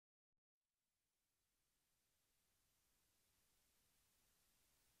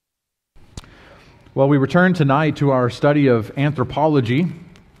Well, we return tonight to our study of anthropology,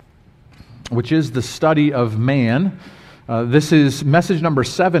 which is the study of man. This is message number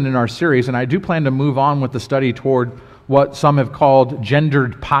 7 in our series, and I do plan to move on with the study toward what some have called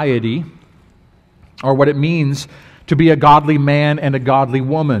gendered piety, or what it means to be a godly man and a godly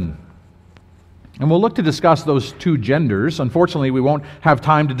woman. And we'll look to discuss those two genders. Unfortunately, we won't have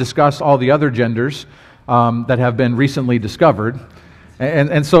time to discuss all the other genders that have been recently discovered.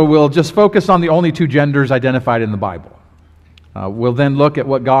 And so we'll just focus on the only two genders identified in the Bible. We'll then look at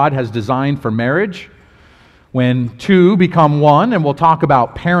what God has designed for marriage, when two become one, and we'll talk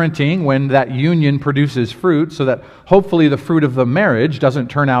about parenting, when that union produces fruit, so that hopefully the fruit of the marriage doesn't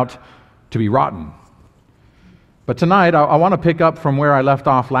turn out to be rotten. But tonight, I want to pick up from where I left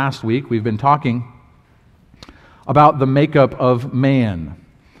off last week. We've been talking about the makeup of man.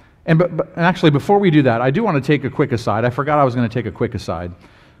 And actually, before we do that, I do want to take a quick aside. I forgot I was going to take a quick aside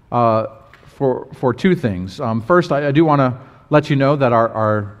for two things. First, I do want to let you know that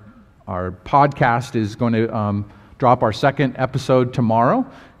our podcast is going to drop our second episode tomorrow.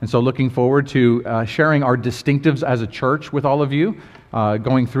 And so looking forward to sharing our distinctives as a church with all of you,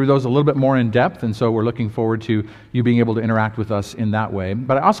 going through those a little bit more in depth. And so we're looking forward to you being able to interact with us in that way.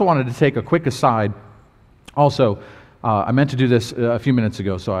 But I also wanted to take a quick aside also. I meant to do this a few minutes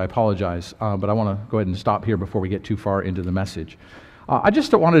ago, so I apologize, but I want to go ahead and stop here before we get too far into the message. I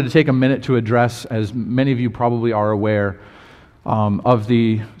just wanted to take a minute to address, as many of you probably are aware, of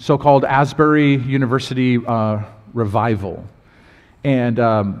the so-called Asbury University revival. And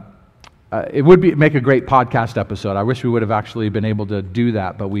it would make a great podcast episode. I wish we would have actually been able to do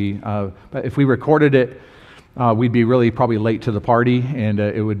that, but if we recorded it, we'd be really probably late to the party, and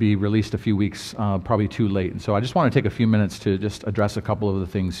it would be released a few weeks probably too late. And so I just want to take a few minutes to just address a couple of the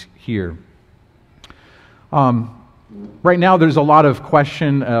things here. Right now, there's a lot of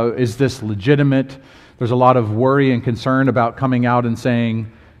question, is this legitimate? There's a lot of worry and concern about coming out and saying,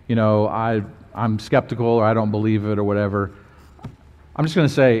 you know, I'm skeptical, or I don't believe it, or whatever. I'm just going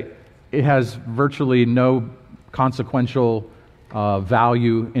to say it has virtually no consequential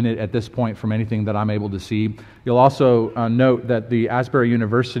value in it at this point from anything that I'm able to see. You'll also note that the Asbury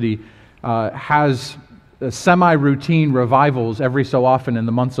University has semi-routine revivals every so often in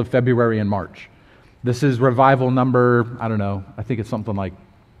the months of February and March. This is revival number, I don't know, I think it's something like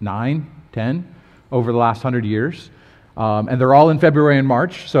 9, 10 over the last 100 years. And they're all in February and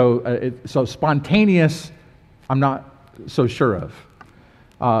March, so spontaneous, I'm not so sure of.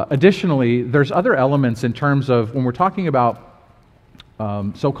 Additionally, there's other elements in terms of when we're talking about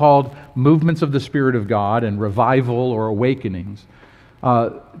so-called movements of the Spirit of God and revival or awakenings.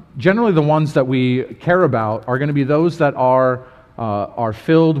 Generally, the ones that we care about are going to be those that are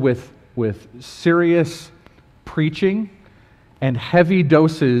filled with serious preaching and heavy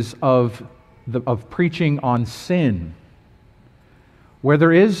doses of preaching on sin. Where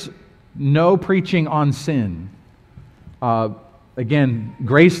there is no preaching on sin, again,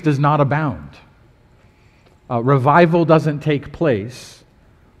 grace does not abound. Revival doesn't take place,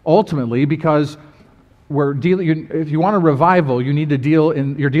 ultimately, because if you want a revival, you need to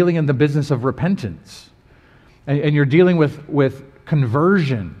you're dealing in the business of repentance, and you're dealing with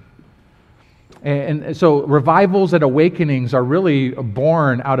conversion. And so revivals and awakenings are really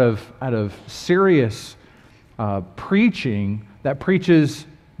born out of serious preaching that preaches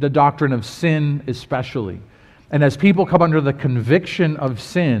the doctrine of sin especially. And as people come under the conviction of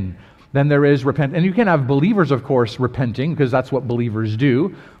sin, then there is repentance. And you can have believers, of course, repenting, because that's what believers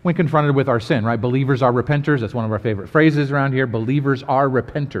do when confronted with our sin, right? Believers are repenters. That's one of our favorite phrases around here. Believers are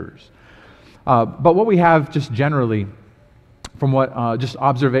repenters. But what we have just generally, from what just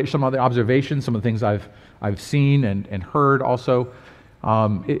some of the observations, some of the things I've seen and heard also,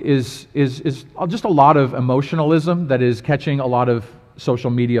 is just a lot of emotionalism that is catching a lot of social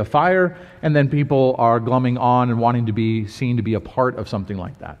media fire, and then people are glumming on and wanting to be seen to be a part of something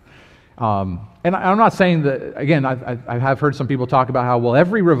like that. And I'm not saying that, again, I have heard some people talk about how, well,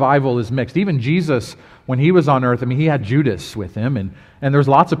 every revival is mixed. Even Jesus, when he was on earth, I mean, he had Judas with him, and there's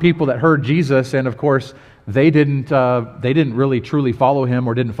lots of people that heard Jesus, and of course, they didn't really truly follow him,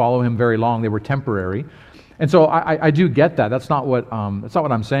 or didn't follow him very long. They were temporary. And so I do get that. That's not what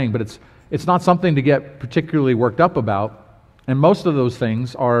I'm saying, but it's not something to get particularly worked up about. And most of those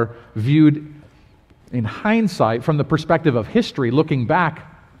things are viewed in hindsight from the perspective of history, looking back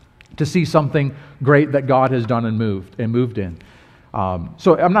to see something great that God has done and moved in.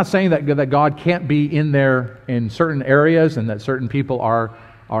 So I'm not saying that God can't be in there in certain areas, and that certain people are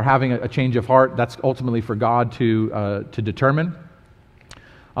having a change of heart. That's ultimately for God to determine.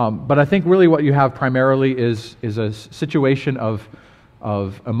 But I think really what you have primarily is a situation of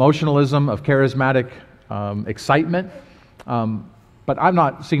emotionalism, of charismatic excitement. But I've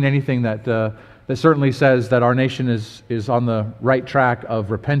not seen anything that certainly says that our nation is on the right track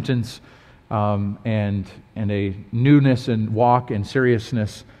of repentance and a newness and walk and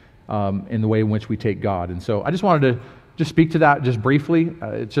seriousness in the way in which we take God. And so I just wanted to just speak to that just briefly.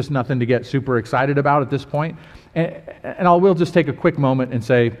 It's just nothing to get super excited about at this point. And I will just take a quick moment and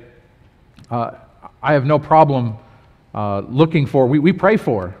say, I have no problem looking for, we pray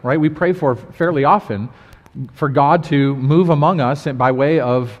for, right? We pray for fairly often for God to move among us and by way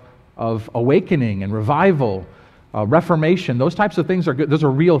of awakening and revival, reformation. Those types of things are good. Those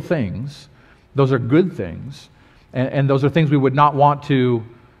are real things. Those are good things. And those are things we would not want to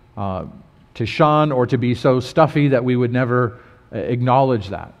shun or to be so stuffy that we would never acknowledge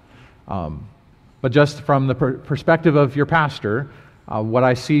that. But just from the perspective of your pastor, what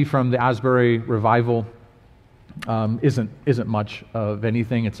I see from the Asbury revival isn't much of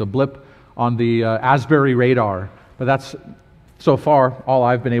anything. It's a blip on the Asbury radar, but that's so far all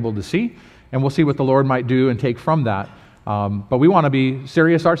I've been able to see, and we'll see what the Lord might do and take from that. But we want to be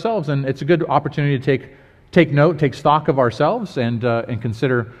serious ourselves, and it's a good opportunity to take note, take stock of ourselves, and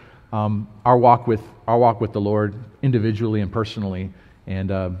consider our walk with the Lord individually and personally, and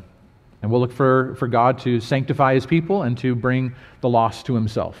we'll look for God to sanctify His people and to bring the lost to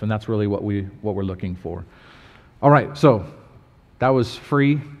Himself, and that's really what we're looking for. All right, so that was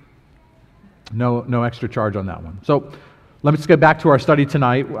free, no extra charge on that one. So let's get back to our study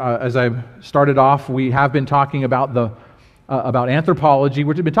tonight. As I started off, we have been talking about about anthropology.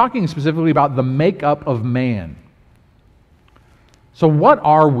 We've been talking specifically about the makeup of man. So what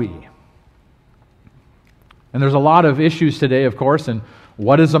are we? And there's a lot of issues today, of course, and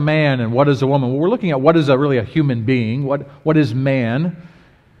what is a man and what is a woman? Well, we're looking at what is really a human being. What is man?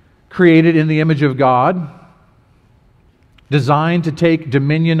 Created in the image of God, designed to take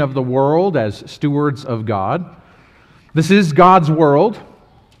dominion of the world as stewards of God. This is God's world,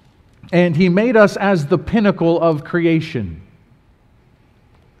 and He made us as the pinnacle of creation.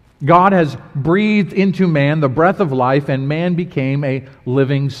 God has breathed into man the breath of life, and man became a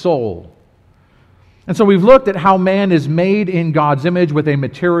living soul. And so we've looked at how man is made in God's image with a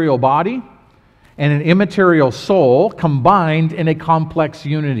material body and an immaterial soul combined in a complex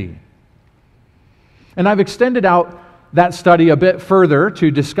unity. And I've extended out that study a bit further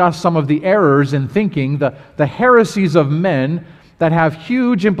to discuss some of the errors in thinking, the heresies of men that have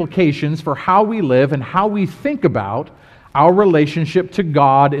huge implications for how we live and how we think about our relationship to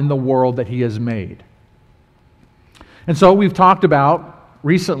God in the world that He has made. And so we've talked about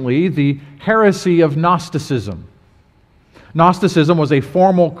recently the heresy of Gnosticism. Gnosticism was a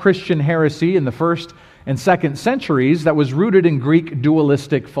formal Christian heresy in the 1st and 2nd centuries that was rooted in Greek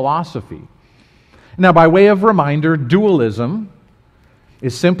dualistic philosophy. Now, by way of reminder, dualism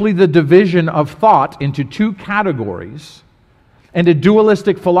is simply the division of thought into two categories, and a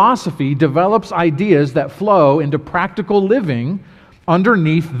dualistic philosophy develops ideas that flow into practical living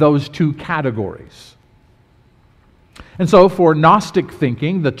underneath those two categories. And so, for Gnostic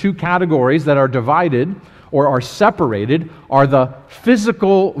thinking, the two categories that are divided or are separated are the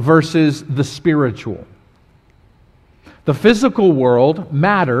physical versus the spiritual. The physical world,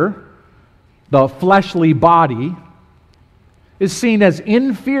 matter, the fleshly body, is seen as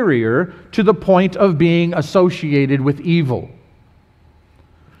inferior to the point of being associated with evil.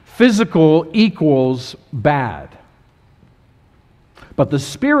 Physical equals bad. But the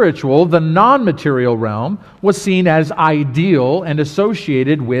spiritual, the non-material realm, was seen as ideal and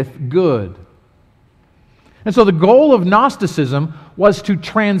associated with good. And so the goal of Gnosticism was to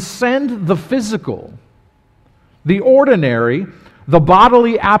transcend the physical, the ordinary, the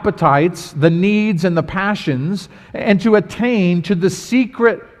bodily appetites, the needs, and the passions, and to attain to the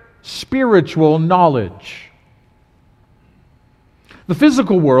secret spiritual knowledge. The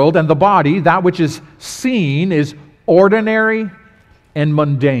physical world and the body, that which is seen, is ordinary and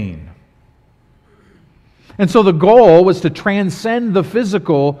mundane. And so the goal was to transcend the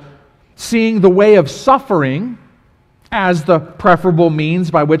physical, seeing the way of suffering as the preferable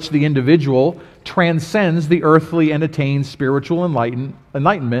means by which the individual transcends the earthly and attains spiritual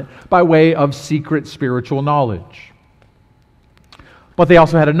enlightenment by way of secret spiritual knowledge. But they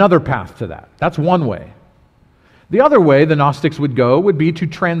also had another path to that. That's one way. The other way the Gnostics would go would be to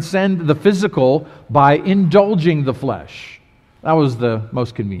transcend the physical by indulging the flesh. That was the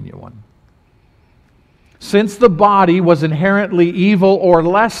most convenient one. Since the body was inherently evil or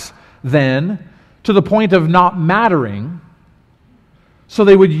less than, to the point of not mattering, so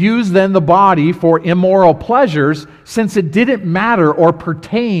they would use then the body for immoral pleasures since it didn't matter or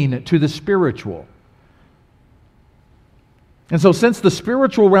pertain to the spiritual. And so since the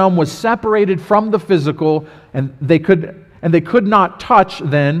spiritual realm was separated from the physical, and they could not touch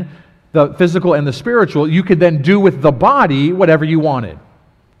then the physical and the spiritual, you could then do with the body whatever you wanted.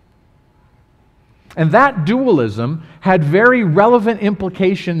 And that dualism had very relevant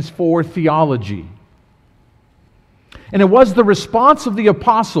implications for theology. And it was the response of the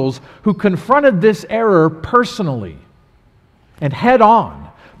apostles who confronted this error personally and head on,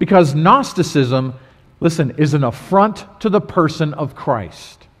 because Gnosticism, listen, is an affront to the person of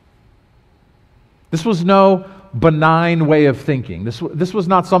Christ. This was no benign way of thinking. This was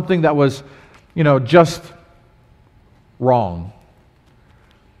not something that was, just wrong.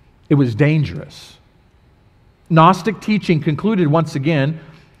 It was dangerous. Gnostic teaching concluded once again,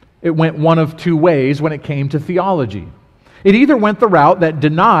 it went one of two ways when it came to theology. It either went the route that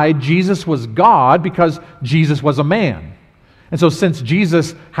denied Jesus was God because Jesus was a man. And so since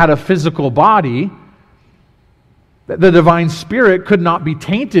Jesus had a physical body, the divine spirit could not be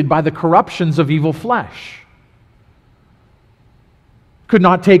tainted by the corruptions of evil flesh. Could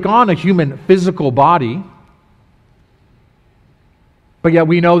not take on a human physical body. But yet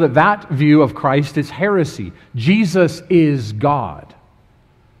we know that that view of Christ is heresy. Jesus is God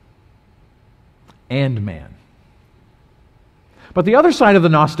and man. But the other side of the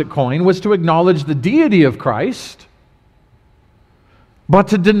Gnostic coin was to acknowledge the deity of Christ, but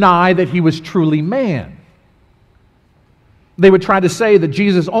to deny that he was truly man. They would try to say that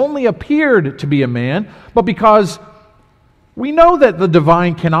Jesus only appeared to be a man, but because we know that the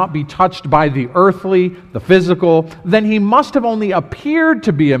divine cannot be touched by the earthly, the physical, then he must have only appeared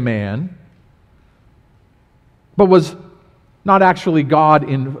to be a man, but was not actually God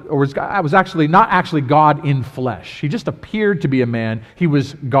was actually not actually God in flesh. He just appeared to be a man. He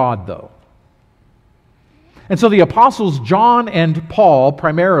was God, though. And so the apostles John and Paul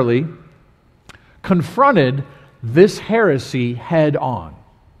primarily confronted this heresy head on.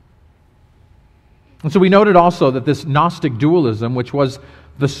 And so we noted also that this Gnostic dualism, which was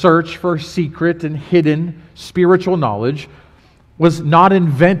the search for secret and hidden spiritual knowledge, was not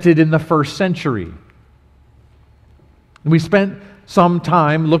invented in the first century. We spent some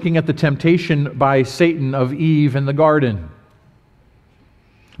time looking at the temptation by Satan of Eve in the garden.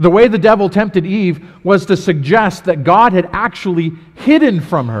 The way the devil tempted Eve was to suggest that God had actually hidden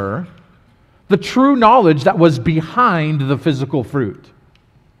from her the true knowledge that was behind the physical fruit.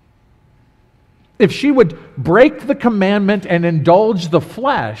 If she would break the commandment and indulge the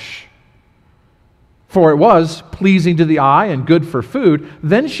flesh, for it was pleasing to the eye and good for food,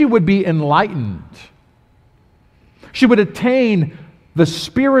 then she would be enlightened. She would attain the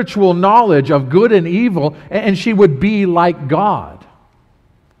spiritual knowledge of good and evil, and she would be like God.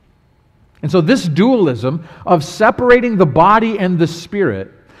 And so this dualism of separating the body and the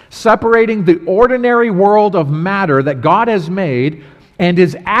spirit, separating the ordinary world of matter that God has made and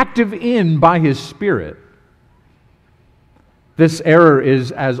is active in by His Spirit, this error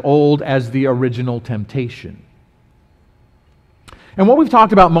is as old as the original temptation. And what we've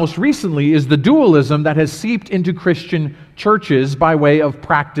talked about most recently is the dualism that has seeped into Christian churches by way of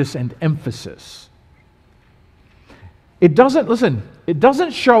practice and emphasis. It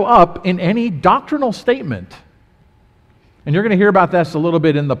doesn't show up in any doctrinal statement. And you're going to hear about this a little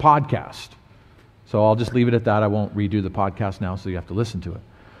bit in the podcast. So I'll just leave it at that. I won't redo the podcast now, so you have to listen to it.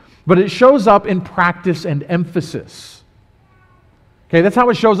 But it shows up in practice and emphasis. Okay, that's how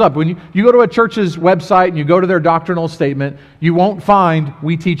it shows up. When you go to a church's website and you go to their doctrinal statement, you won't find,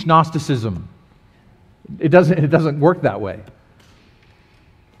 "We teach Gnosticism." It doesn't work that way.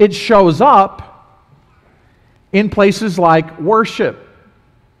 It shows up in places like worship,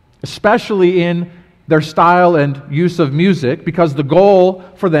 especially in their style and use of music, because the goal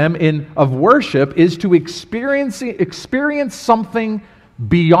for them of worship is to experience something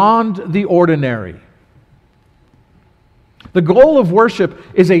beyond the ordinary. The goal of worship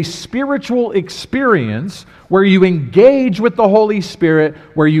is a spiritual experience where you engage with the Holy Spirit,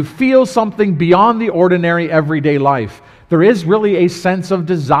 where you feel something beyond the ordinary everyday life. There is really a sense of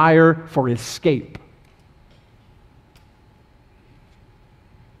desire for escape.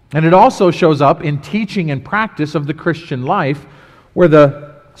 And it also shows up in teaching and practice of the Christian life, where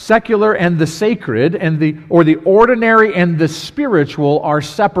the secular and the sacred, or the ordinary and the spiritual are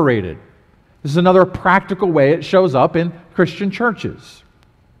separated. This is another practical way it shows up in Christian churches.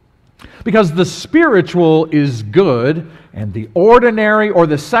 Because the spiritual is good, and the ordinary or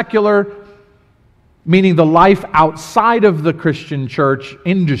the secular, meaning the life outside of the Christian church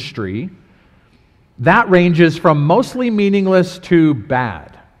industry, that ranges from mostly meaningless to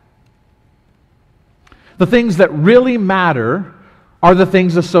bad. The things that really matter are the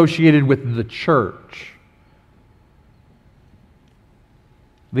things associated with the church.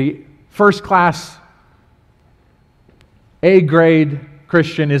 The first class A-grade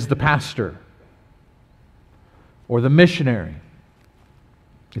Christian is the pastor or the missionary,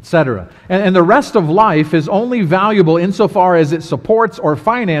 etc. And the rest of life is only valuable insofar as it supports or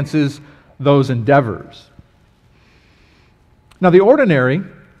finances those endeavors. Now, the ordinary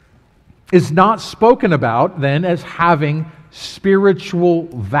is not spoken about then as having spiritual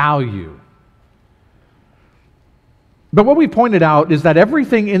value. But what we pointed out is that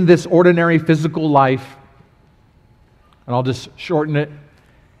everything in this ordinary physical life, and I'll just shorten it,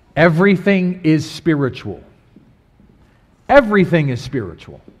 everything is spiritual. Everything is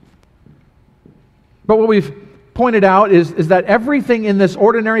spiritual. But what we've pointed out is that everything in this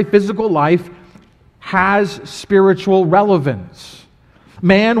ordinary physical life has spiritual relevance.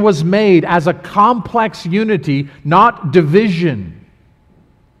 Man was made as a complex unity, not division,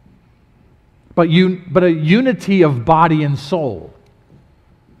 but a unity of body and soul.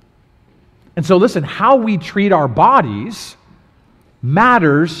 And so listen, how we treat our bodies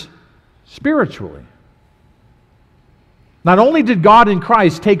matters spiritually. Not only did God in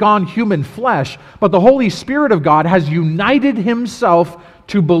Christ take on human flesh, but the Holy Spirit of God has united Himself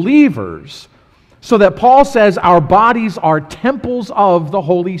to believers so that Paul says our bodies are temples of the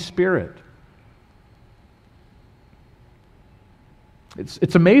Holy Spirit.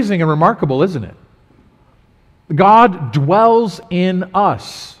 It's amazing and remarkable, isn't it? God dwells in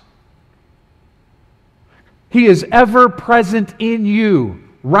us. He is ever present in you,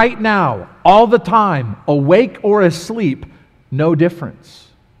 right now, all the time, awake or asleep, no difference.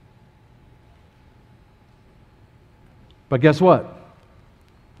 But guess what?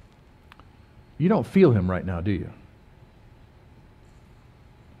 You don't feel Him right now, do you?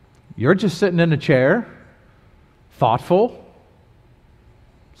 You're just sitting in a chair, thoughtful,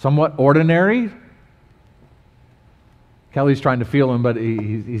 somewhat ordinary. Kelly's trying to feel Him, but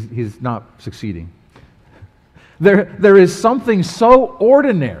he's not succeeding. There is something so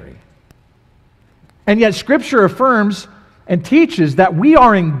ordinary. And yet Scripture affirms and teaches that we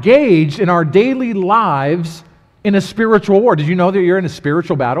are engaged in our daily lives in a spiritual war. Did you know that you're in a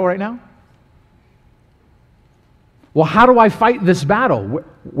spiritual battle right now? Well, how do I fight this battle?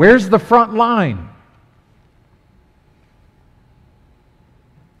 Where's the front line?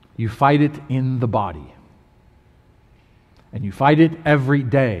 You fight it in the body. And you fight it every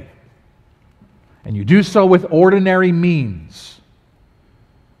day. And you do so with ordinary means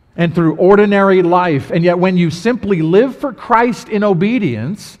and through ordinary life. And yet when you simply live for Christ in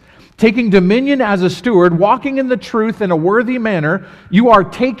obedience, taking dominion as a steward, walking in the truth in a worthy manner, you are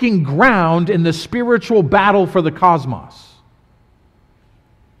taking ground in the spiritual battle for the cosmos.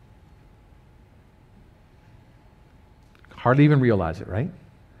 Hardly even realize it, right?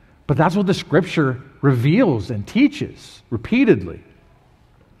 But that's what the Scripture reveals and teaches repeatedly.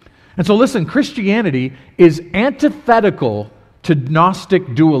 And so listen, Christianity is antithetical to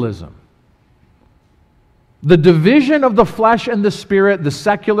Gnostic dualism. The division of the flesh and the spirit, the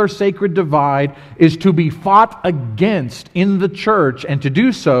secular sacred divide, is to be fought against in the church, and to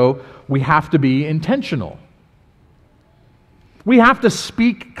do so, we have to be intentional. We have to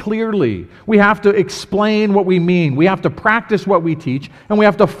speak clearly. We have to explain what we mean. We have to practice what we teach, and we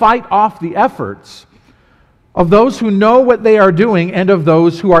have to fight off the efforts of those who know what they are doing and of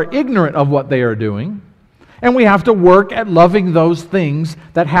those who are ignorant of what they are doing. And we have to work at loving those things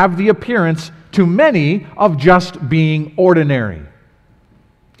that have the appearance to many of just being ordinary.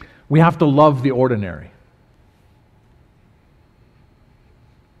 We have to love the ordinary.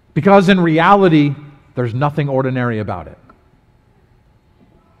 Because in reality, there's nothing ordinary about it.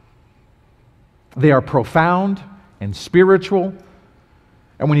 They are profound and spiritual,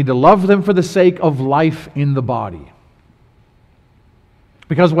 and we need to love them for the sake of life in the body.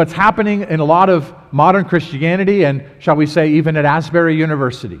 Because what's happening in a lot of modern Christianity, and shall we say even at Asbury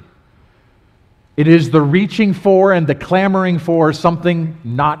University, it is the reaching for and the clamoring for something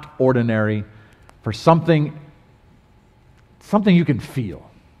not ordinary, for something you can feel,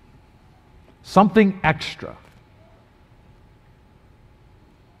 something extra.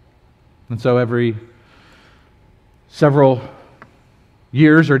 And so every several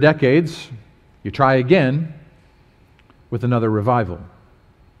years or decades, you try again with another revival.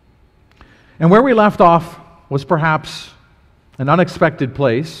 And where we left off was perhaps an unexpected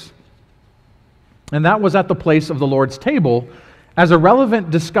place, and that was at the place of the Lord's table as a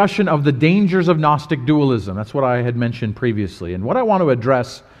relevant discussion of the dangers of Gnostic dualism. That's what I had mentioned previously. And what I want to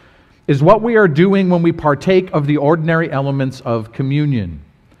address is what we are doing when we partake of the ordinary elements of communion.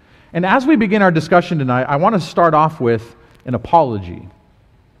 And as we begin our discussion tonight, I want to start off with an apology.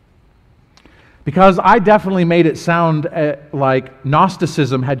 because I definitely made it sound like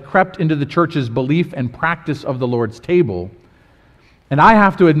Gnosticism had crept into the church's belief and practice of the Lord's table. And I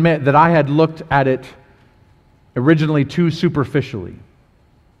have to admit that I had looked at it originally too superficially.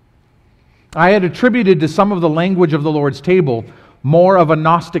 I had attributed to some of the language of the Lord's table more of a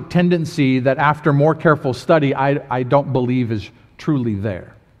Gnostic tendency that after more careful study I don't believe is truly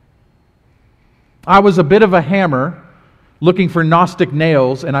there. I was a bit of a hammer looking for Gnostic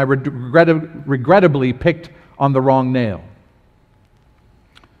nails, and I regrettably picked on the wrong nail.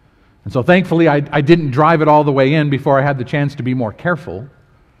 And so thankfully I didn't drive it all the way in before I had the chance to be more careful.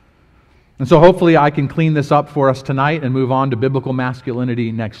 And so hopefully I can clean this up for us tonight and move on to biblical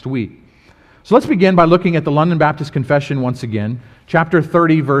masculinity next week. So let's begin by looking at the London Baptist Confession once again, chapter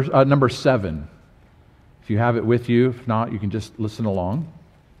 30, verse number 7. If you have it with you, if not, you can just listen along.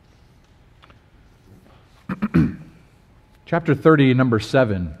 Chapter 30, number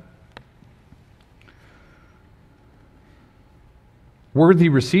 7. Worthy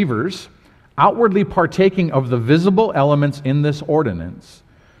receivers, outwardly partaking of the visible elements in this ordinance,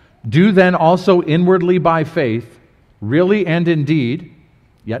 do then also inwardly by faith, really and indeed,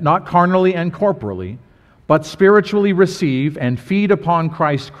 yet not carnally and corporally, but spiritually receive and feed upon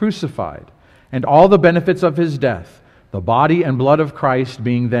Christ crucified, and all the benefits of his death, the body and blood of Christ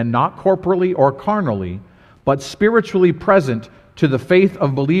being then not corporally or carnally, but spiritually present to the faith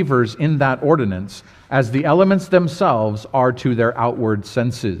of believers in that ordinance, as the elements themselves are to their outward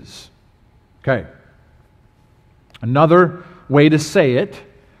senses. Okay. Another way to say it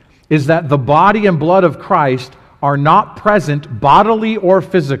is that the body and blood of Christ are not present bodily or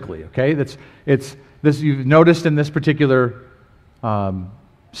physically. Okay, it's this. You've noticed in this particular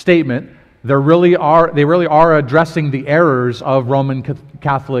statement, they really are addressing the errors of Roman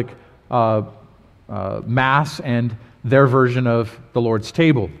Catholic Mass and their version of the Lord's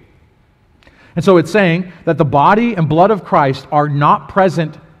table. And so it's saying that the body and blood of Christ are not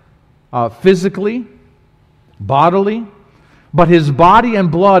present physically, bodily, but his body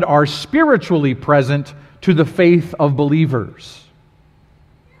and blood are spiritually present to the faith of believers.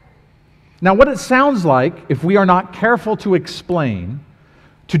 Now, what it sounds like, if we are not careful to explain,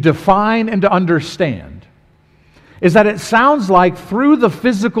 to define, and to understand, is that it sounds like through the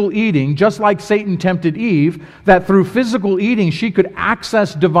physical eating, just like Satan tempted Eve, that through physical eating she could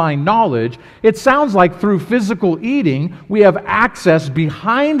access divine knowledge. It sounds like through physical eating we have access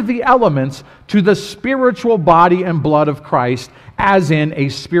behind the elements to the spiritual body and blood of Christ, as in a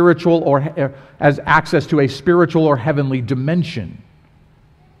spiritual or as access to a spiritual or heavenly dimension.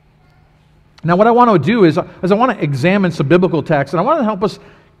 Now what I want to do is I want to examine some biblical texts, and I want to help us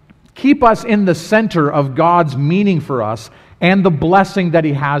keep us in the center of God's meaning for us and the blessing that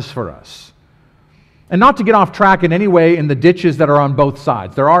he has for us. And not to get off track in any way in the ditches that are on both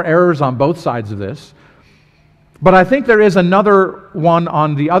sides. There are errors on both sides of this. But I think there is another one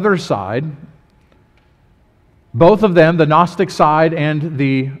on the other side. Both of them, the Gnostic side and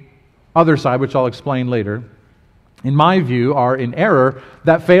the other side, which I'll explain later, in my view, are in error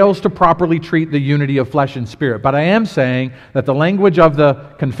that fails to properly treat the unity of flesh and spirit. But I am saying that the language of the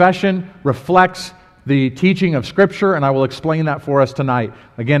confession reflects the teaching of Scripture, and I will explain that for us tonight.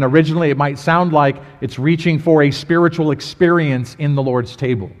 Again, originally it might sound like it's reaching for a spiritual experience in the Lord's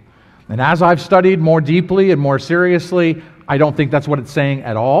table. And as I've studied more deeply and more seriously, I don't think that's what it's saying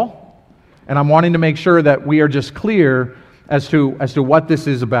at all. And I'm wanting to make sure that we are just clear as to what this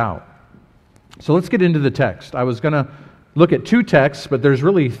is about. So let's get into the text. I was going to look at two texts, but there's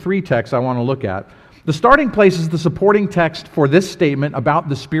really three texts I want to look at. The starting place is the supporting text for this statement about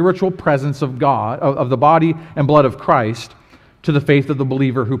the spiritual presence of God, of the body and blood of Christ, to the faith of the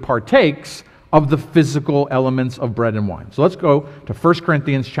believer who partakes of the physical elements of bread and wine. So let's go to 1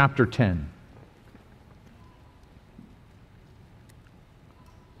 Corinthians chapter 10.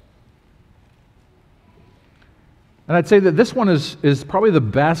 And I'd say that this one is probably the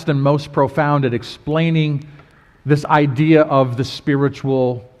best and most profound at explaining this idea of the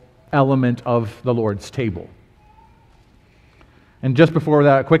spiritual element of the Lord's table. And just before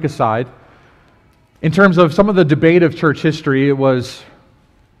that, a quick aside. In terms of some of the debate of church history, it was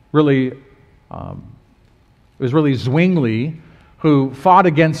really Zwingli who fought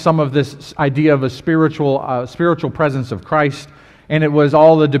against some of this idea of a spiritual presence of Christ, and it was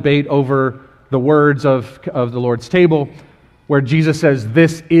all the debate over the words of the Lord's table, where Jesus says,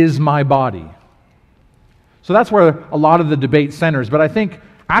 "This is my body." So that's where a lot of the debate centers. But I think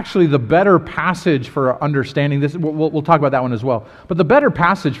actually the better passage for understanding this, we'll talk about that one as well, but the better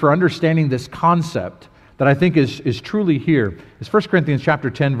passage for understanding this concept that I think is truly here is 1 Corinthians chapter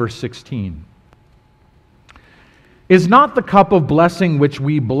 10, verse 16. "Is not the cup of blessing which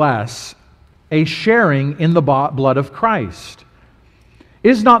we bless a sharing in the blood of Christ?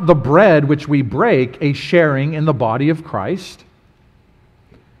 Is not the bread which we break a sharing in the body of Christ?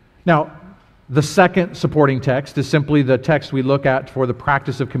 Now, the second supporting text is simply the text we look at for the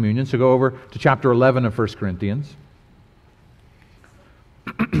practice of communion. So go over to chapter 11 of 1 Corinthians.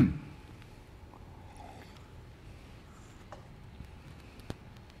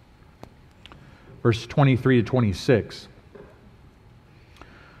 Verse 23 to 26.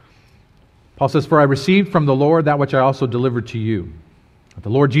 Paul says, "For I received from the Lord that which I also delivered to you. The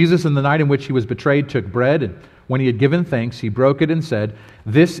Lord Jesus, in the night in which he was betrayed, took bread, and when he had given thanks, he broke it and said,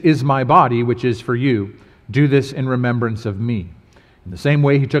 'This is my body, which is for you. Do this in remembrance of me.' In the same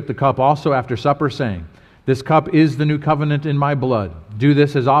way, he took the cup also after supper, saying, 'This cup is the new covenant in my blood. Do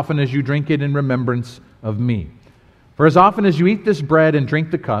this as often as you drink it in remembrance of me. For as often as you eat this bread and drink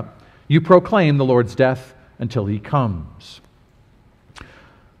the cup, you proclaim the Lord's death until he comes.'"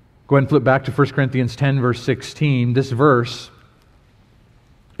 Go ahead and flip back to 1 Corinthians 10, verse 16. This verse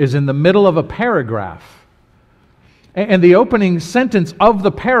is in the middle of a paragraph. And the opening sentence of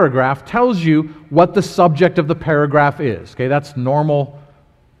the paragraph tells you what the subject of the paragraph is. Okay, that's normal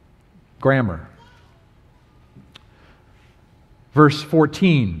grammar. Verse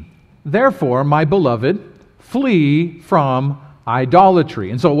 14, "Therefore, my beloved, flee from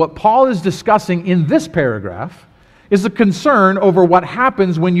idolatry." And so what Paul is discussing in this paragraph is a concern over what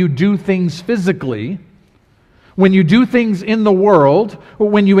happens when you do things physically, when you do things in the world,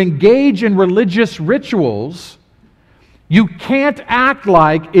 when you engage in religious rituals. You can't act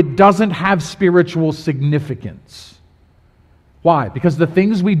like it doesn't have spiritual significance. Why? Because the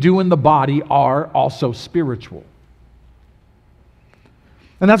things we do in the body are also spiritual.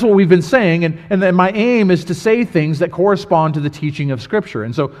 And that's what we've been saying, and then my aim is to say things that correspond to the teaching of Scripture.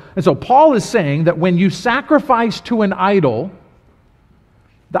 And so Paul is saying that when you sacrifice to an idol,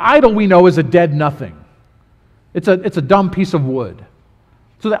 the idol we know is a dead nothing. It's a dumb piece of wood.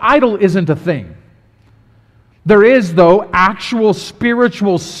 So the idol isn't a thing. There is, though, actual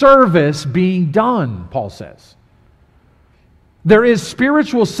spiritual service being done, Paul says. There is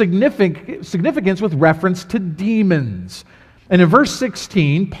spiritual significance with reference to demons. And in verse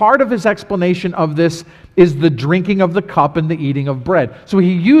 16, part of his explanation of this is the drinking of the cup and the eating of bread. So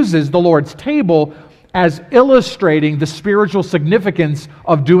he uses the Lord's table as illustrating the spiritual significance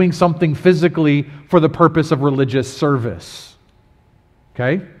of doing something physically for the purpose of religious service.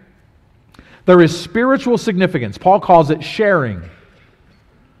 Okay? There is spiritual significance. Paul calls it sharing.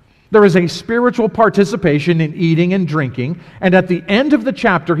 There is a spiritual participation in eating and drinking. And at the end of the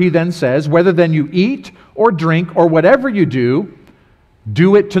chapter, he then says, whether then you eat or drink or whatever you do,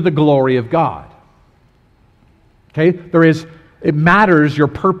 do it to the glory of God. Okay? It matters your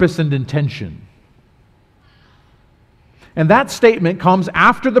purpose and intention. And that statement comes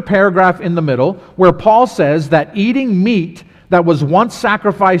after the paragraph in the middle where Paul says that eating meat that was once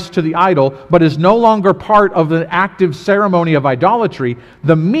sacrificed to the idol but is no longer part of the active ceremony of idolatry,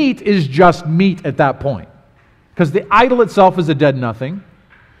 the meat is just meat at that point. Because the idol itself is a dead nothing.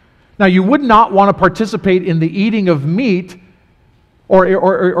 Now, you would not want to participate in the eating of meat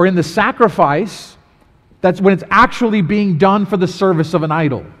or in the sacrifice that's when it's actually being done for the service of an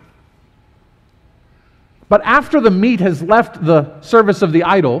idol. But after the meat has left the service of the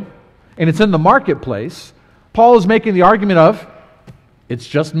idol and it's in the marketplace, Paul is making the argument of, it's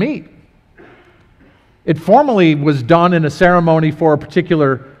just meat. It formerly was done in a ceremony for a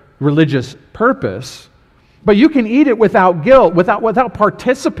particular religious purpose, but you can eat it without guilt, without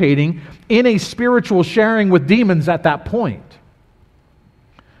participating in a spiritual sharing with demons at that point.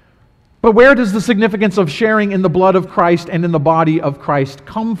 But where does the significance of sharing in the blood of Christ and in the body of Christ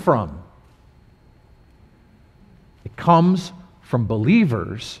come from? It comes from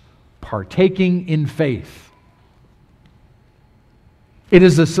believers partaking in faith. It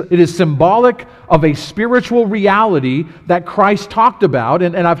is symbolic of a spiritual reality that Christ talked about,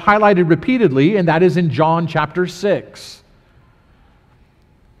 and I've highlighted repeatedly, and that is in John chapter 6.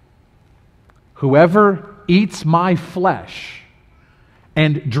 Whoever eats my flesh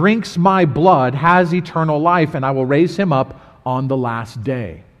and drinks my blood has eternal life, and I will raise him up on the last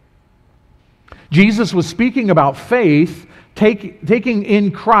day. Jesus was speaking about faith, taking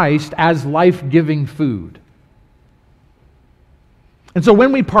in Christ as life-giving food. And so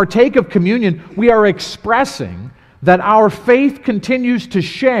when we partake of communion, we are expressing that our faith continues to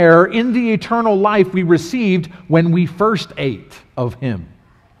share in the eternal life we received when we first ate of Him.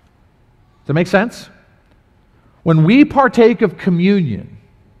 Does that make sense? When we partake of communion,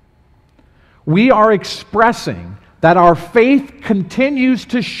 we are expressing that our faith continues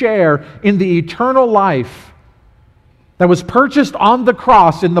to share in the eternal life that was purchased on the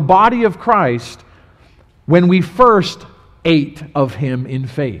cross in the body of Christ when we first ate of Him in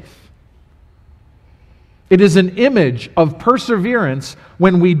faith. It is an image of perseverance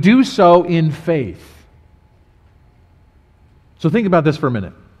when we do so in faith. So think about this for a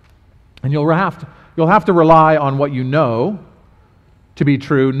minute. And you'll have to rely on what you know to be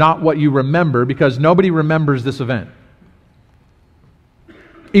true, not what you remember, because nobody remembers this event,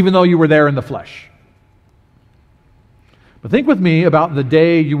 even though you were there in the flesh. But think with me about the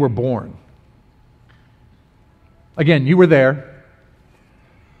day you were born. Again, you were there,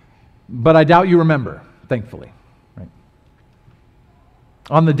 but I doubt you remember, thankfully. Right?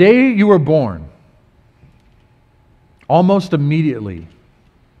 On the day you were born, almost immediately,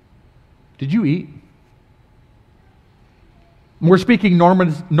 did you eat? We're speaking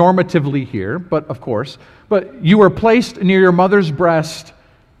normatively here, but of course. But you were placed near your mother's breast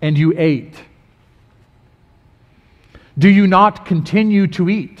and you ate. Do you not continue to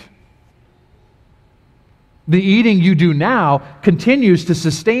eat? The eating you do now continues to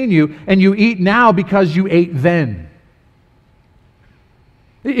sustain you, and you eat now because you ate then.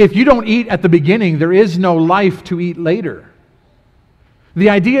 If you don't eat at the beginning, there is no life to eat later. The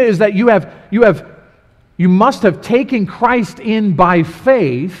idea is that you must have taken Christ in by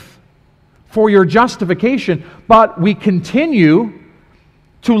faith for your justification, but we continue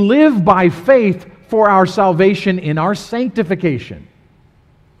to live by faith for our salvation in our sanctification.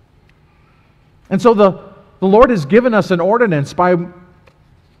 And so the Lord has given us an ordinance by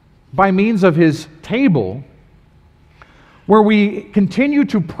means of His table where we continue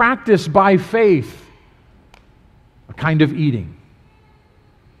to practice by faith a kind of eating.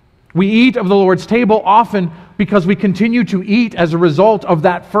 We eat of the Lord's table often because we continue to eat as a result of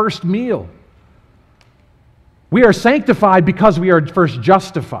that first meal. We are sanctified because we are first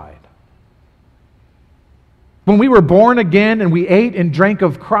justified. When we were born again and we ate and drank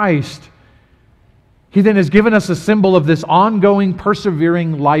of Christ, He then has given us a symbol of this ongoing,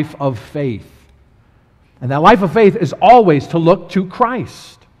 persevering life of faith. And that life of faith is always to look to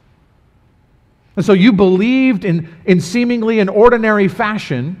Christ. And so you believed in seemingly an ordinary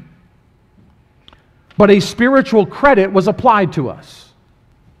fashion, but a spiritual credit was applied to us,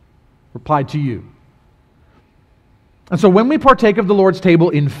 applied to you. And so when we partake of the Lord's table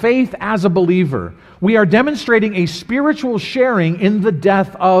in faith as a believer, we are demonstrating a spiritual sharing in the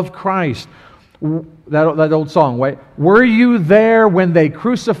death of Christ. That old song, right? Were you there when they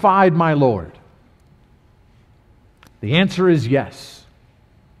crucified my Lord? The answer is yes.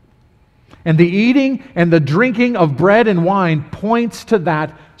 And the eating and the drinking of bread and wine points to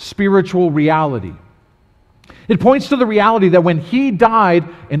that spiritual reality. It points to the reality that when He died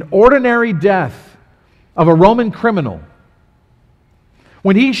an ordinary death of a Roman criminal,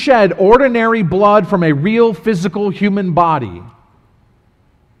 when He shed ordinary blood from a real physical human body,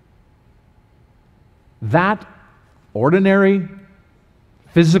 that ordinary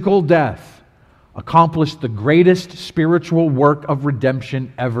physical death accomplished the greatest spiritual work of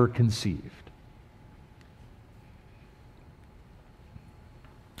redemption ever conceived.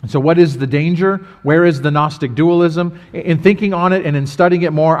 And so what is the danger? Where is the Gnostic dualism? In thinking on it and in studying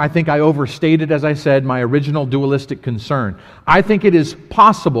it more, I think I overstated, as I said, my original dualistic concern. I think it is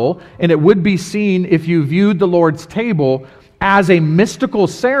possible, and it would be seen if you viewed the Lord's table as a mystical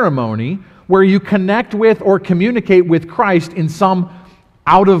ceremony where you connect with or communicate with Christ in some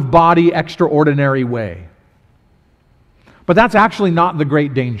out-of-body, extraordinary way. But that's actually not the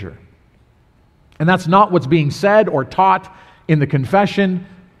great danger. And that's not what's being said or taught in the confession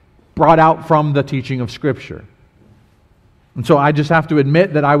brought out from the teaching of Scripture. And so I just have to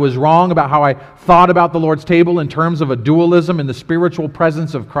admit that I was wrong about how I thought about the Lord's table in terms of a dualism in the spiritual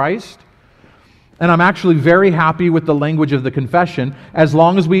presence of Christ. And I'm actually very happy with the language of the confession as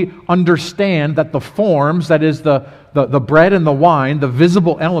long as we understand that the forms, that is the bread and the wine, the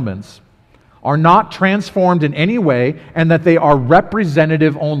visible elements, are not transformed in any way and that they are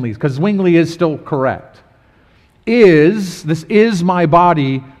representative only. Because Zwingli is still correct. This is my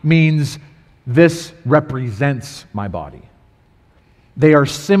body means this represents my body. They are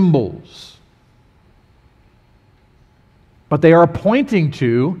symbols. But they are pointing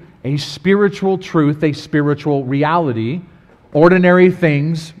to a spiritual truth, a spiritual reality, ordinary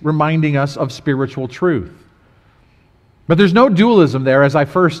things reminding us of spiritual truth. But there's no dualism there as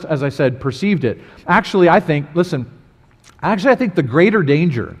I said, perceived it. Actually, I think the greater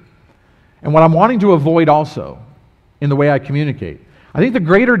danger, and what I'm wanting to avoid also in the way I communicate, I think the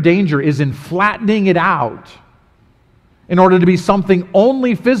greater danger is in flattening it out in order to be something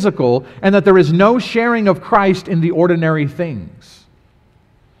only physical and that there is no sharing of Christ in the ordinary things.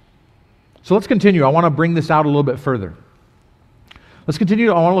 So let's continue. I want to bring this out a little bit further. Let's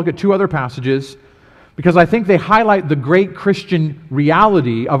continue. I want to look at two other passages because I think they highlight the great Christian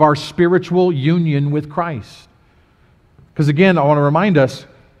reality of our spiritual union with Christ. Because again, I want to remind us,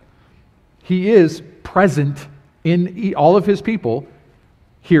 He is present in all of His people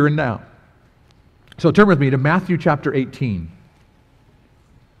here and now. So turn with me to Matthew chapter 18.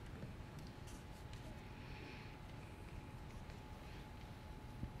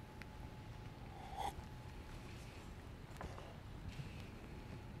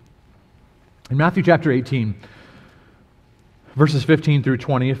 In Matthew chapter 18, verses 15 through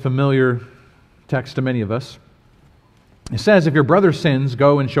 20, a familiar text to many of us, it says, "If your brother sins,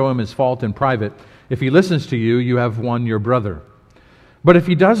 go and show him his fault in private. If he listens to you, you have won your brother. But if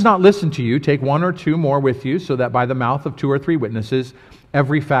he does not listen to you, take one or two more with you, so that by the mouth of 2 or 3 witnesses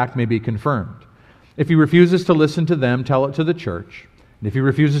every fact may be confirmed. If he refuses to listen to them, tell it to the church. And if he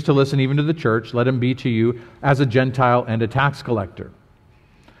refuses to listen even to the church, let him be to you as a Gentile and a tax collector."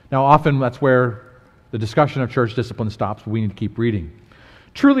 Now, often that's where the discussion of church discipline stops, but we need to keep reading.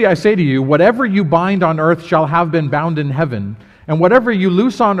 "Truly I say to you, whatever you bind on earth shall have been bound in heaven, and whatever you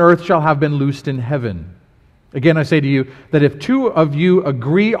loose on earth shall have been loosed in heaven. Again, I say to you that if 2 of you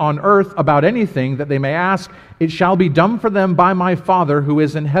agree on earth about anything that they may ask, it shall be done for them by my Father who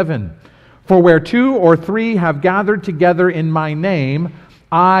is in heaven. For where 2 or 3 have gathered together in my name,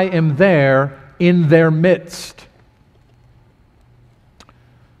 I am there in their midst."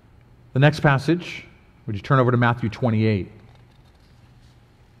 The next passage, would you turn over to Matthew 28?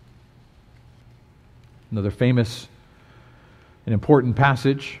 Another famous and important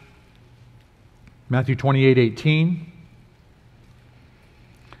passage. Matthew 28:18.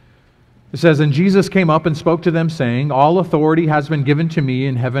 It says, "And Jesus came up and spoke to them, saying, All authority has been given to me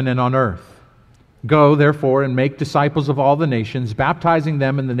in heaven and on earth. Go, therefore, and make disciples of all the nations, baptizing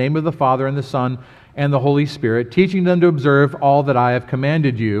them in the name of the Father and the Son and the Holy Spirit, teaching them to observe all that I have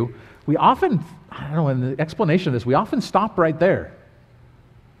commanded you." We often, in the explanation of this, we often stop right there.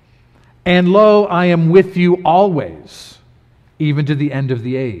 "And lo, I am with you always, even to the end of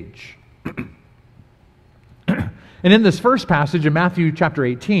the age." And in this first passage in Matthew chapter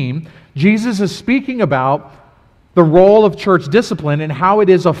 18, Jesus is speaking about the role of church discipline and how it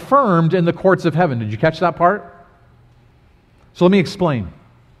is affirmed in the courts of heaven. Did you catch that part? So let me explain.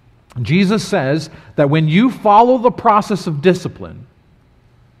 Jesus says that when you follow the process of discipline,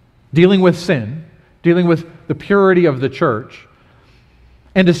 dealing with sin, dealing with the purity of the church,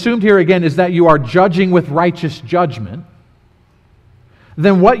 and assumed here again is that you are judging with righteous judgment,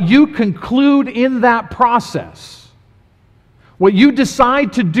 then what you conclude in that process, what you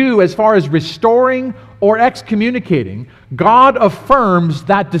decide to do as far as restoring or excommunicating, God affirms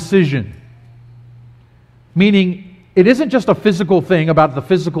that decision. Meaning, it isn't just a physical thing about the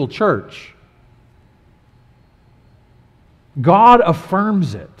physical church. God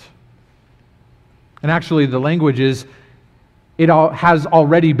affirms it. And actually, the language is, it has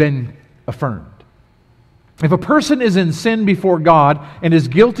already been affirmed. If a person is in sin before God and is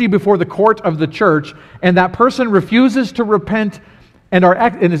guilty before the court of the church, and that person refuses to repent and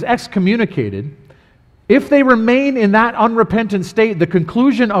is excommunicated, if they remain in that unrepentant state, the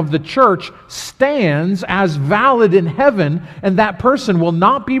conclusion of the church stands as valid in heaven, and that person will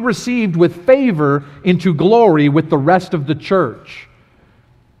not be received with favor into glory with the rest of the church.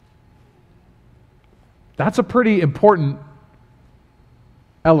 That's a pretty important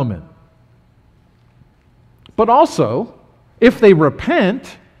element. But also, if they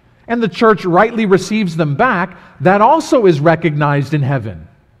repent and the church rightly receives them back, that also is recognized in heaven.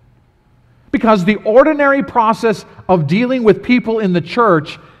 Because the ordinary process of dealing with people in the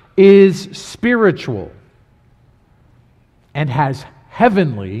church is spiritual and has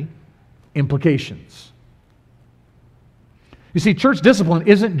heavenly implications. You see, church discipline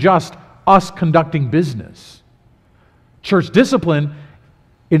isn't just us conducting business. Church discipline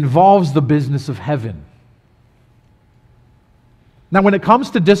involves the business of heaven. Now, when it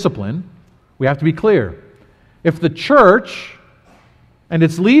comes to discipline, we have to be clear. If the church and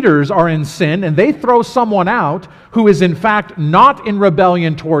its leaders are in sin and they throw someone out who is in fact not in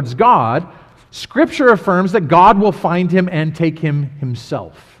rebellion towards God, Scripture affirms that God will find him and take him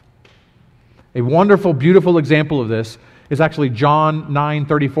himself. A wonderful, beautiful example of this is actually John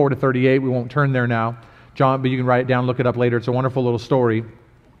 9:34-38. We won't turn there now, John, but you can write it down, look it up later. It's a wonderful little story.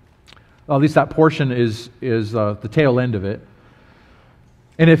 Well, at least that portion is the tail end of it.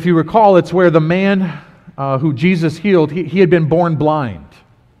 And if you recall, it's where the man who Jesus healed, he had been born blind.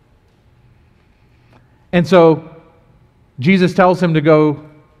 And so Jesus tells him to go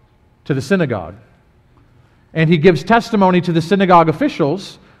to the synagogue. And he gives testimony to the synagogue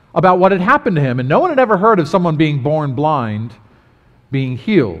officials about what had happened to him. And no one had ever heard of someone being born blind being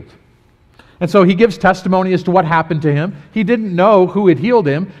healed. And so he gives testimony as to what happened to him. He didn't know who had healed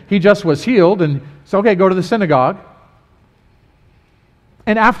him. He just was healed and said, okay, go to the synagogue.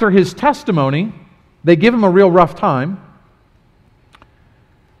 And after his testimony, they give him a real rough time.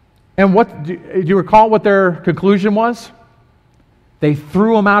 And do you recall what their conclusion was? They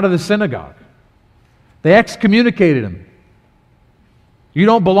threw him out of the synagogue. They excommunicated him. You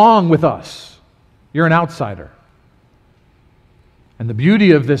don't belong with us. You're an outsider. And the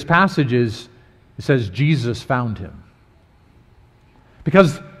beauty of this passage is it says Jesus found him.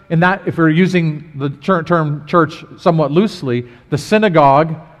 Because in that, if we're using the term church somewhat loosely, the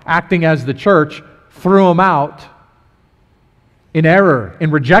synagogue, acting as the church, threw him out in error,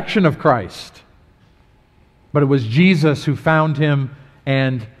 in rejection of Christ. But it was Jesus who found him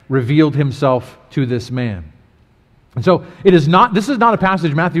and revealed himself to this man. And so this is not a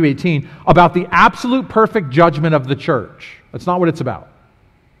passage, Matthew 18, about the absolute perfect judgment of the church. That's not what it's about.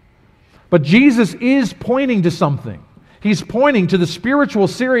 But Jesus is pointing to something. He's pointing to the spiritual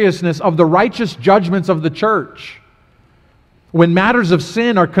seriousness of the righteous judgments of the church. When matters of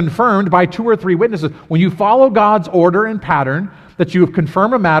sin are confirmed by 2 or 3 witnesses, when you follow God's order and pattern, that you have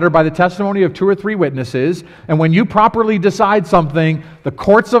confirmed a matter by the testimony of 2 or 3 witnesses, and when you properly decide something, the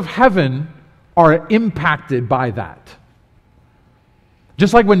courts of heaven are impacted by that.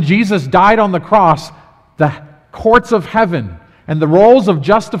 Just like when Jesus died on the cross, the courts of heaven and the rolls of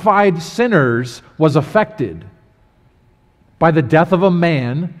justified sinners was affected by the death of a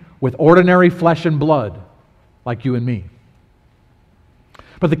man with ordinary flesh and blood, like you and me.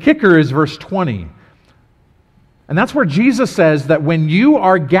 But the kicker is verse 20. And that's where Jesus says that when you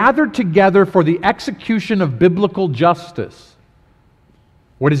are gathered together for the execution of biblical justice,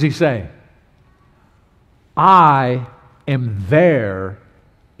 what does he say? I am there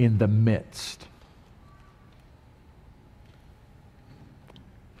in the midst.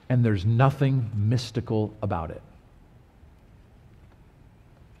 And there's nothing mystical about it.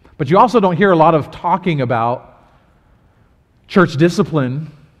 But you also don't hear a lot of talking about church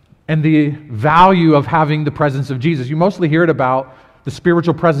discipline and the value of having the presence of Jesus. You mostly hear it about the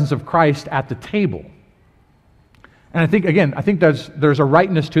spiritual presence of Christ at the table. And I think there's a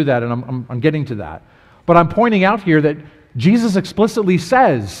rightness to that, and I'm getting to that. But I'm pointing out here that Jesus explicitly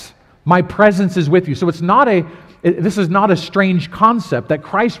says, my presence is with you. So this is not a strange concept that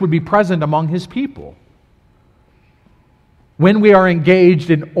Christ would be present among his people when we are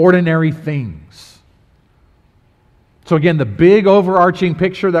engaged in ordinary things. So again, the big overarching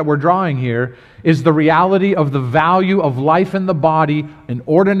picture that we're drawing here is the reality of the value of life in the body in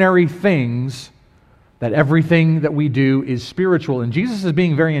ordinary things, that everything that we do is spiritual. And Jesus is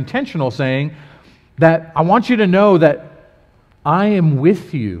being very intentional, saying that I want you to know that I am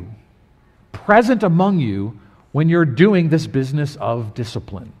with you, present among you, when you're doing this business of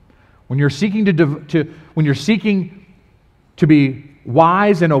discipline. When you're seeking to be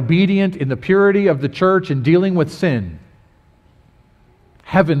wise and obedient in the purity of the church and dealing with sin,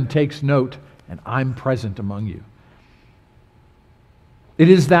 heaven takes note, and I'm present among you. It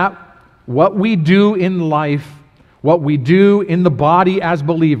is that what we do in life, what we do in the body as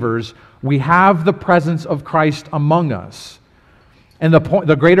believers, we have the presence of Christ among us. And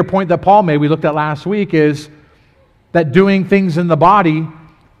the greater point that Paul made, we looked at last week, is that doing things in the body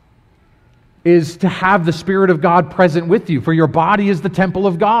is to have the Spirit of God present with you. For your body is the temple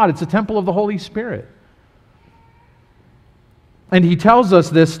of God. It's a temple of the Holy Spirit. And he tells us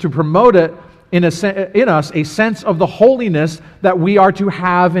this to promote it in us a sense of the holiness that we are to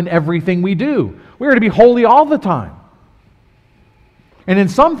have in everything we do. We are to be holy all the time. And in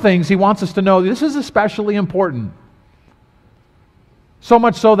some things, he wants us to know this is especially important. So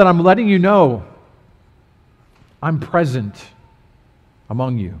much so that I'm letting you know I'm present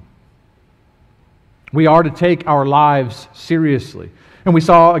among you. We are to take our lives seriously. And we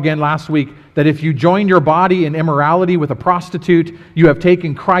saw again last week that if you join your body in immorality with a prostitute, you have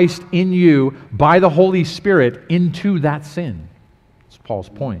taken Christ in you by the Holy Spirit into that sin. That's Paul's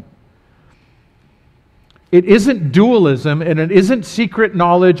point. It isn't dualism, and it isn't secret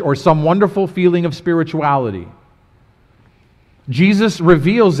knowledge or some wonderful feeling of spirituality. Jesus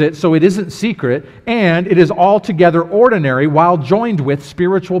reveals it so it isn't secret, and it is altogether ordinary while joined with the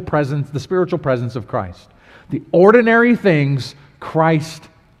spiritual presence of Christ. The ordinary things, Christ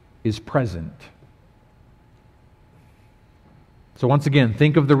is present. So once again,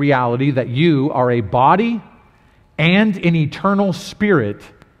 think of the reality that you are a body and an eternal spirit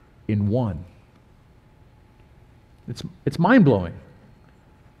in one. It's mind-blowing.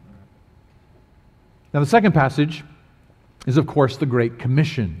 Now the second passage is, of course, the Great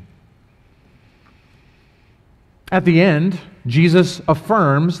Commission. At the end, Jesus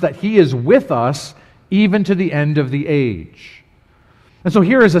affirms that He is with us even to the end of the age. And so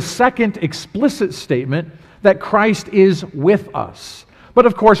here is a second explicit statement that Christ is with us. But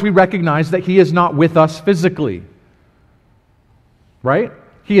of course, we recognize that He is not with us physically. Right?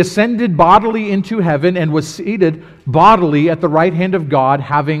 He ascended bodily into heaven and was seated bodily at the right hand of God,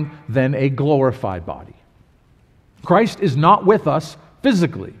 having then a glorified body. Christ is not with us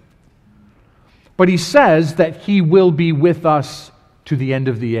physically. But He says that He will be with us to the end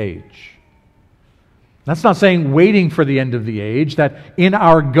of the age. That's not saying waiting for the end of the age, that in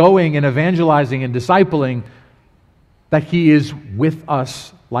our going and evangelizing and discipling, that He is with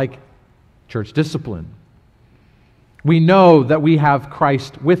us like church discipline. We know that we have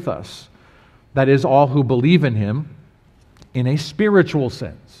Christ with us. That is, all who believe in Him in a spiritual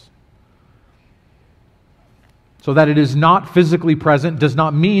sense. So that it is not physically present does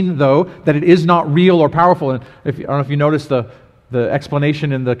not mean, though, that it is not real or powerful. And I don't know if you noticed the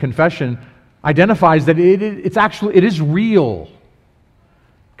explanation in the confession identifies that it is real.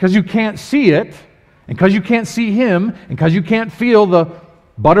 Because you can't see it, and because you can't see Him, and because you can't feel the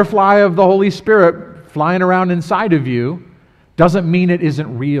butterfly of the Holy Spirit flying around inside of you, doesn't mean it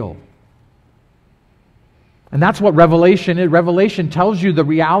isn't real. And that's what Revelation is. Revelation tells you the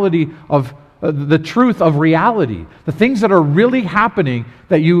reality of the truth of reality. The things that are really happening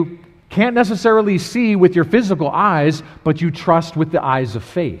that you can't necessarily see with your physical eyes, but you trust with the eyes of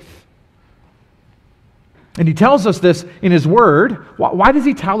faith. And He tells us this in His Word. Why does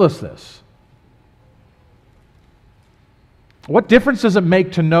He tell us this? What difference does it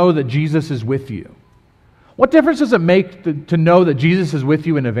make to know that Jesus is with you? What difference does it make to know that Jesus is with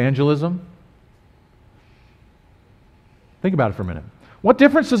you in evangelism? Think about it for a minute. What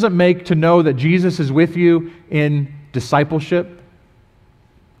difference does it make to know that Jesus is with you in discipleship?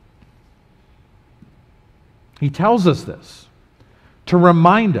 He tells us this to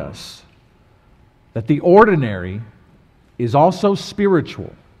remind us that the ordinary is also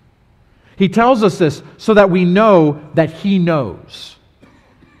spiritual. He tells us this so that we know that He knows.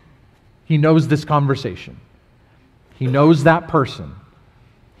 He knows this conversation. He knows that person.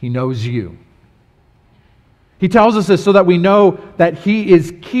 He knows you. He tells us this so that we know that He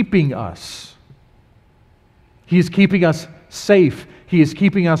is keeping us. He is keeping us safe. He is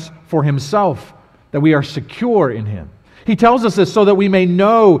keeping us for Himself, that we are secure in Him. He tells us this so that we may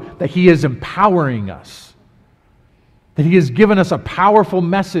know that He is empowering us, that He has given us a powerful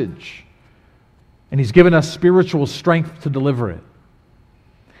message, and He's given us spiritual strength to deliver it.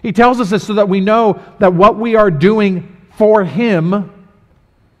 He tells us this so that we know that what we are doing for Him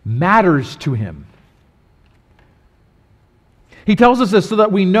matters to Him. He tells us this so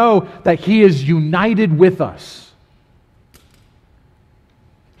that we know that He is united with us.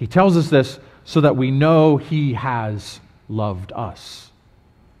 He tells us this so that we know He has loved us.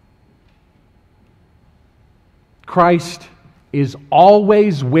 Christ is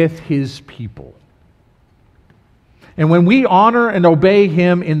always with His people. And when we honor and obey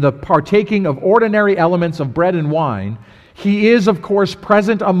Him in the partaking of ordinary elements of bread and wine, He is, of course,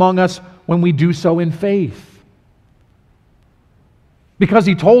 present among us when we do so in faith. Because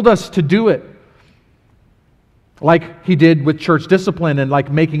He told us to do it. Like He did with church discipline and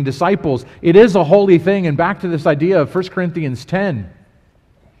like making disciples. It is a holy thing. And back to this idea of 1 Corinthians 10.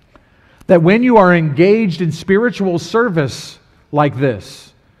 That when you are engaged in spiritual service like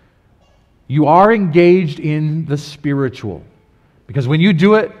this, you are engaged in the spiritual. Because when you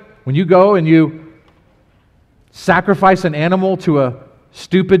do it, when you go and you sacrifice an animal to a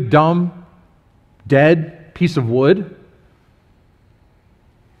stupid, dumb, dead piece of wood,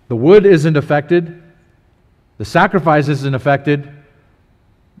 the wood isn't affected, the sacrifice isn't affected,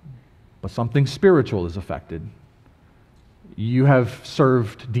 but something spiritual is affected. You have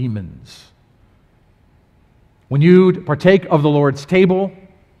served demons. When you partake of the Lord's table,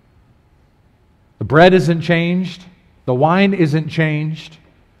 the bread isn't changed, the wine isn't changed,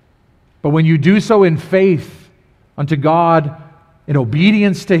 but when you do so in faith unto God, in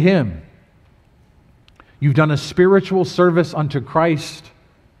obedience to Him, you've done a spiritual service unto Christ,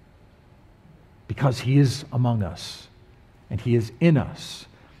 because He is among us and He is in us.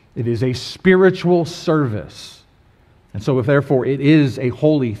 It is a spiritual service. And so, therefore, it is a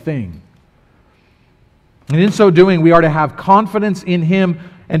holy thing. And in so doing, we are to have confidence in Him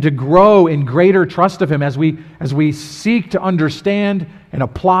and to grow in greater trust of Him as we seek to understand and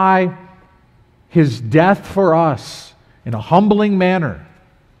apply His death for us in a humbling manner.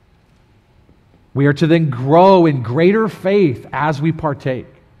 We are to then grow in greater faith as we partake.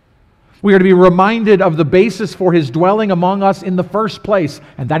 We are to be reminded of the basis for His dwelling among us in the first place,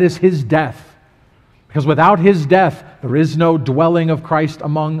 and that is His death. Because without His death, there is no dwelling of Christ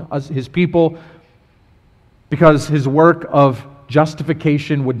among us, His people, because His work of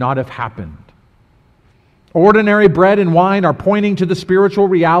justification would not have happened. Ordinary bread and wine are pointing to the spiritual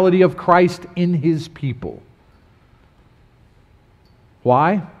reality of Christ in His people.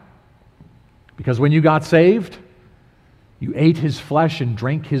 Why? Because when you got saved, you ate His flesh and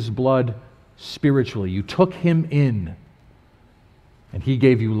drank His blood spiritually. You took Him in, and He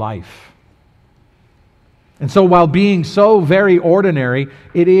gave you life. And so while being so very ordinary,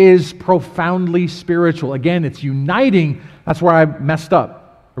 it is profoundly spiritual. Again, it's uniting. That's where I messed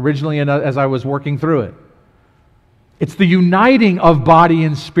up originally as I was working through it. It's the uniting of body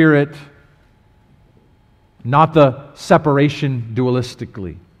and spirit, not the separation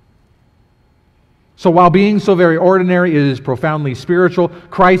dualistically. So while being so very ordinary, it is profoundly spiritual.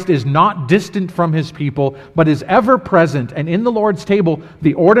 Christ is not distant from His people, but is ever present. And in the Lord's table,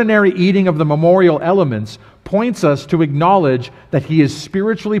 the ordinary eating of the memorial elements points us to acknowledge that He is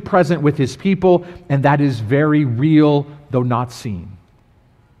spiritually present with His people, and that is very real, though not seen.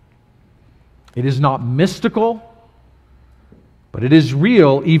 It is not mystical, but it is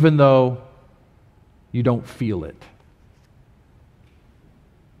real, even though you don't feel it.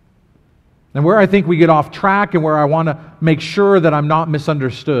 And where I think we get off track and where I want to make sure that I'm not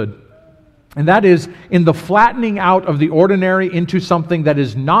misunderstood, and that is in the flattening out of the ordinary into something that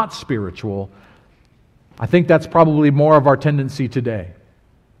is not spiritual. I think that's probably more of our tendency today.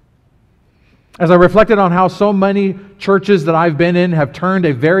 As I reflected on how so many churches that I've been in have turned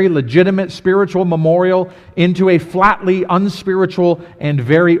a very legitimate spiritual memorial into a flatly unspiritual and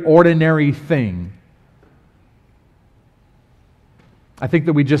very ordinary thing, I think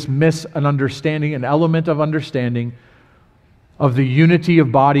that we just miss an understanding, an element of understanding of the unity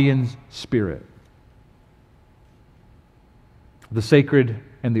of body and spirit, the sacred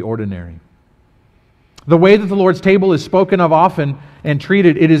and the ordinary. The way that the Lord's table is spoken of often and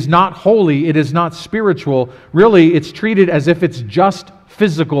treated, it is not holy, it is not spiritual. Really, it's treated as if it's just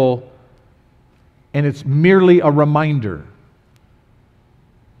physical and it's merely a reminder.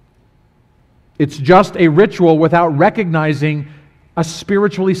 It's just a ritual without recognizing a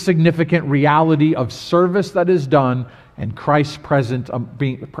spiritually significant reality of service that is done and Christ's presence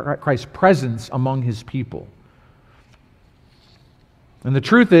among His people. And the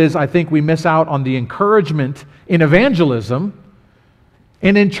truth is, I think we miss out on the encouragement in evangelism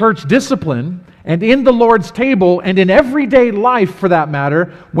and in church discipline and in the Lord's table and in everyday life, for that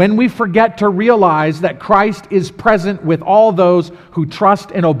matter, when we forget to realize that Christ is present with all those who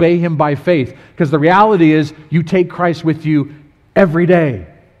trust and obey Him by faith. Because the reality is, you take Christ with you every day.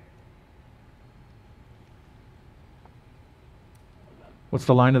 What's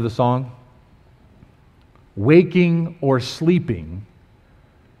the line of the song? Waking or sleeping,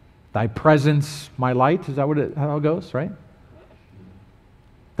 Thy presence, my light. Is that how it goes, right?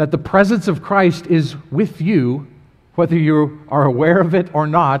 That the presence of Christ is with you, whether you are aware of it or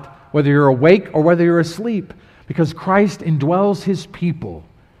not, whether you're awake or whether you're asleep, because Christ indwells His people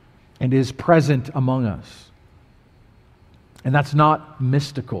and is present among us. And that's not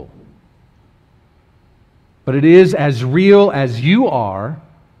mystical. But it is as real as you are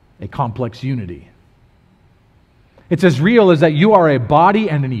a complex unity. It's as real as that you are a body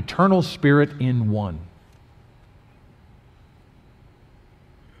and an eternal spirit in one.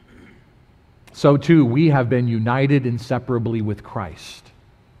 So too, we have been united inseparably with Christ.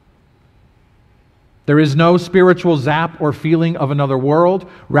 There is no spiritual zap or feeling of another world.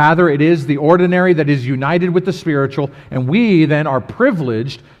 Rather, it is the ordinary that is united with the spiritual, and we then are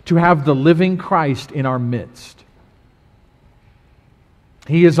privileged to have the living Christ in our midst.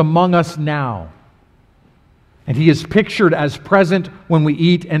 He is among us now, and He is pictured as present when we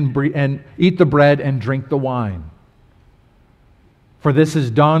eat eat the bread and drink the wine. For this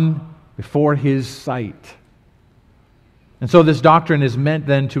is done before His sight. And so this doctrine is meant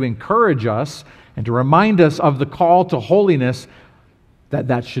then to encourage us and to remind us of the call to holiness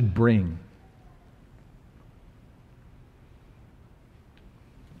that should bring.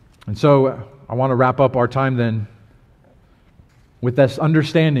 And so I want to wrap up our time then with this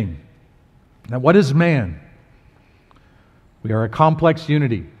understanding that what is man? We are a complex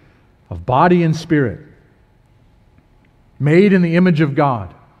unity of body and spirit, made in the image of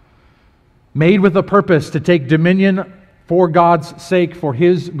God, made with a purpose to take dominion for God's sake, for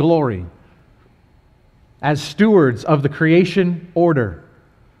His glory, as stewards of the creation order.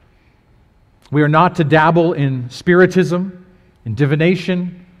 We are not to dabble in spiritism, in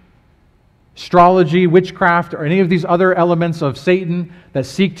divination, astrology, witchcraft, or any of these other elements of Satan that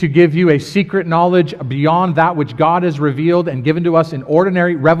seek to give you a secret knowledge beyond that which God has revealed and given to us in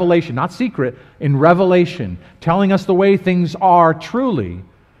ordinary revelation, not secret, in revelation, telling us the way things are truly,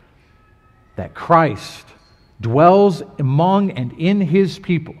 that Christ dwells among and in His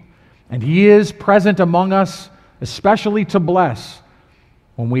people, and He is present among us, especially to bless.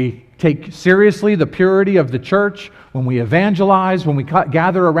 When we take seriously the purity of the church, when we evangelize, when we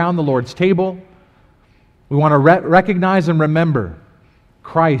gather around the Lord's table, we want to recognize and remember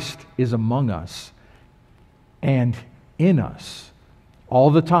Christ is among us and in us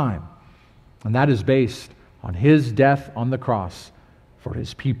all the time. And that is based on His death on the cross for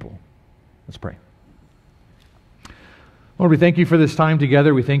His people. Let's pray. Lord, we thank You for this time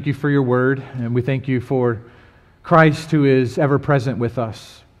together. We thank You for Your word, and we thank You for Christ who is ever present with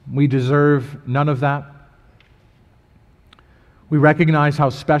us. We deserve none of that. We recognize how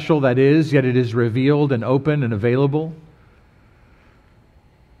special that is, yet it is revealed and open and available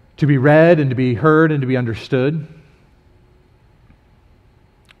to be read and to be heard and to be understood.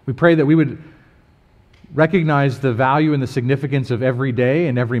 We pray that we would recognize the value and the significance of every day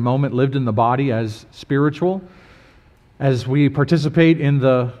and every moment lived in the body as spiritual, as we participate in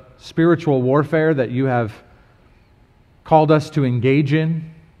the spiritual warfare that You have called us to engage in.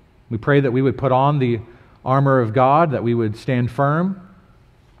 We pray that we would put on the armor of God, that we would stand firm.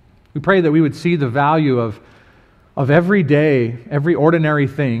 We pray that we would see the value of every day, every ordinary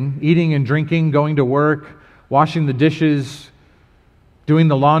thing, eating and drinking, going to work, washing the dishes, doing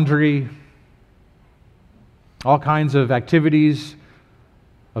the laundry, all kinds of activities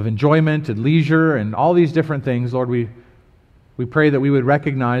of enjoyment and leisure and all these different things. Lord, we pray that we would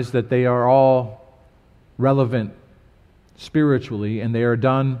recognize that they are all relevant spiritually, and they are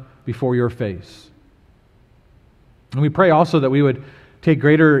done before Your face. And we pray also that we would take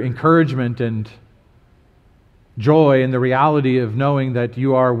greater encouragement and joy in the reality of knowing that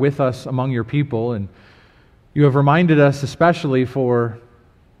You are with us among Your people, and You have reminded us, especially for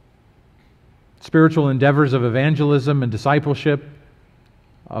spiritual endeavors of evangelism and discipleship,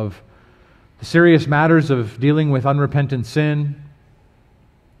 of the serious matters of dealing with unrepentant sin.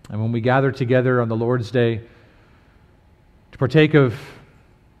 And when we gather together on the Lord's Day to partake of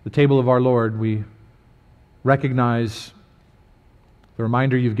the table of our Lord, we recognize the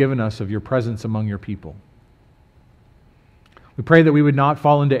reminder You've given us of Your presence among Your people. We pray that we would not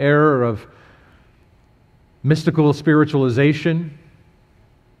fall into error of mystical spiritualization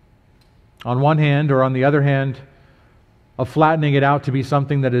on one hand, or on the other hand, of flattening it out to be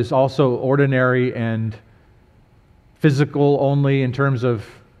something that is also ordinary and physical only in terms of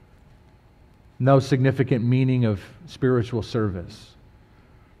no significant meaning of spiritual service.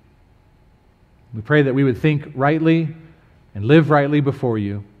 We pray that we would think rightly and live rightly before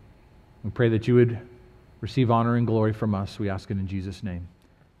You. We pray that You would receive honor and glory from us. We ask it in Jesus' name.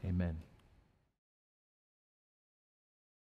 Amen.